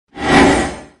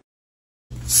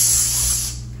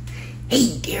Hey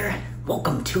there,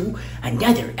 welcome to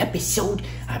another episode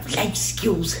of Life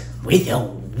Skills with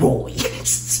Elroy.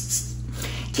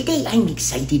 Today I'm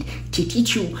excited to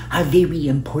teach you a very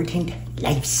important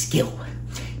life skill.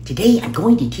 Today I'm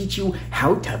going to teach you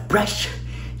how to brush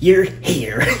your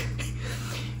hair.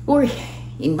 Or,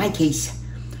 in my case,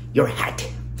 your hat.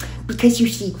 Because you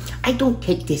see, I don't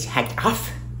take this hat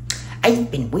off. I've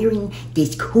been wearing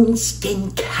this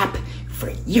coonskin cap for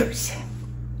years.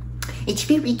 It's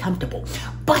very comfortable,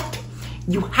 but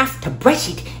you have to brush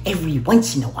it every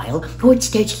once in a while or it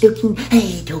starts looking a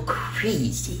little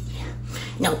crazy.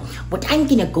 Now, what I'm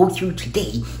gonna go through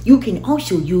today, you can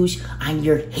also use on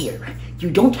your hair. You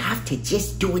don't have to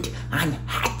just do it on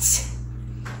hats,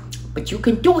 but you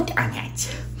can do it on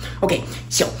hats. Okay,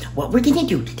 so what we're gonna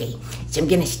do today is I'm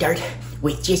gonna start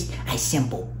with just a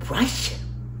simple brush,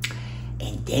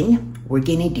 and then we're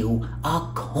gonna do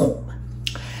a comb.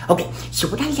 Okay, so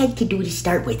what I like to do to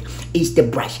start with is the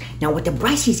brush. Now what the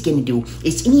brush is gonna do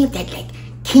is any of that like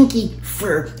kinky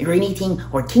fur or anything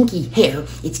or kinky hair,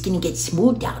 it's gonna get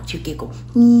smoothed out. So you can go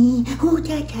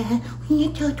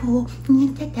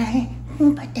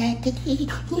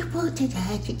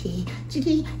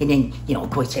and then, you know, of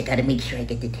course I gotta make sure I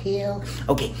get the tail.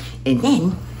 Okay, and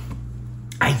then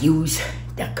I use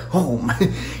the comb.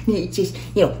 It's just,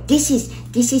 you know, this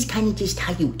is kind of just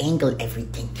how you angle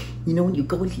everything. You know, you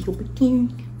go a little bit there.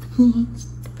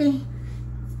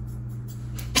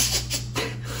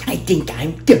 I think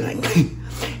I'm done.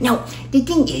 Now, the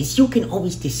thing is, you can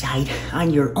always decide on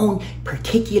your own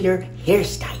particular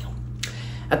hairstyle.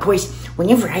 Of course,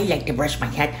 whenever I like to brush my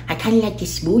hat, I kind of like to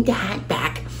smooth the hat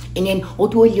back and then I'll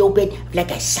do a little bit of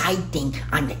like a side thing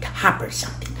on the top or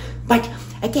something. But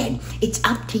again, it's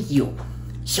up to you.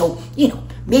 So, you know,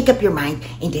 make up your mind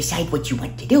and decide what you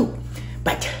want to do.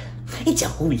 But it's a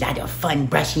whole lot of fun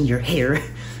brushing your hair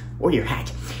or your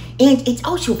hat. And it's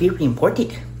also very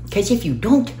important because if you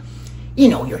don't, you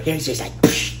know, your hair's just like,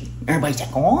 psh, everybody's like,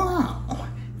 oh,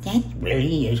 that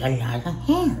really is a lot of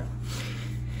hair.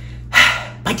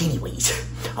 But anyways,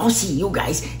 I'll see you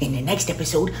guys in the next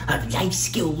episode of Life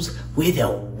Skills with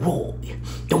Elroy.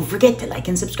 Don't forget to like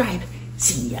and subscribe.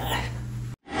 See ya.